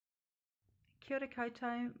Kia ora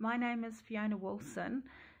koutou. My name is Fiona Wilson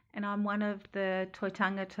and I'm one of the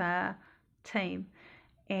Tangata team,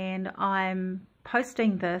 and I'm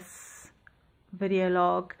posting this video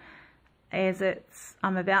log as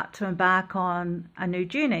I'm about to embark on a new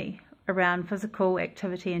journey around physical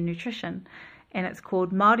activity and nutrition, and it's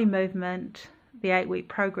called Māori Movement, the 8-week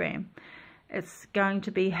program. It's going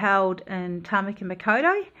to be held in Tamaki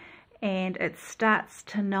Makaurau and it starts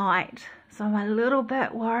tonight, so I'm a little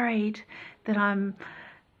bit worried that I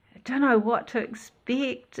don't know what to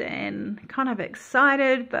expect, and kind of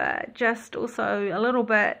excited, but just also a little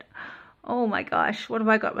bit, oh my gosh, what have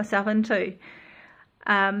I got myself into?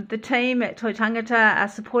 The team at Tangata are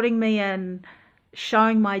supporting me in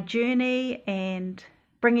showing my journey and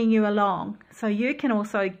bringing you along, so you can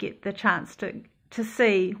also get the chance to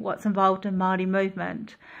see what's involved in Māori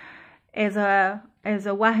movement. As a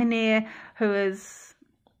wahine who is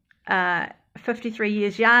 53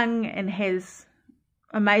 years young and has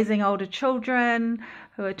amazing older children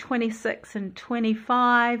who are 26 and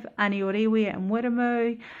 25, anioriwe and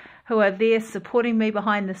wiramu, who are there supporting me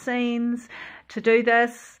behind the scenes to do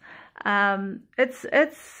this. It's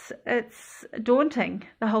daunting,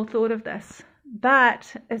 the whole thought of this,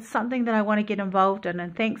 but it's something that I want to get involved in,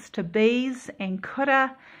 and thanks to Bees and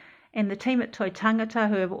Kura and the team at Tangata,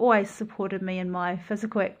 who have always supported me in my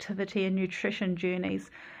physical activity and nutrition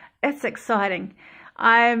journeys. It's exciting.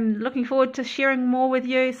 I'm looking forward to sharing more with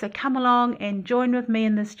you, so come along and join with me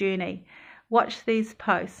in this journey. Watch these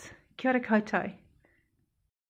posts. Kia ora koutou.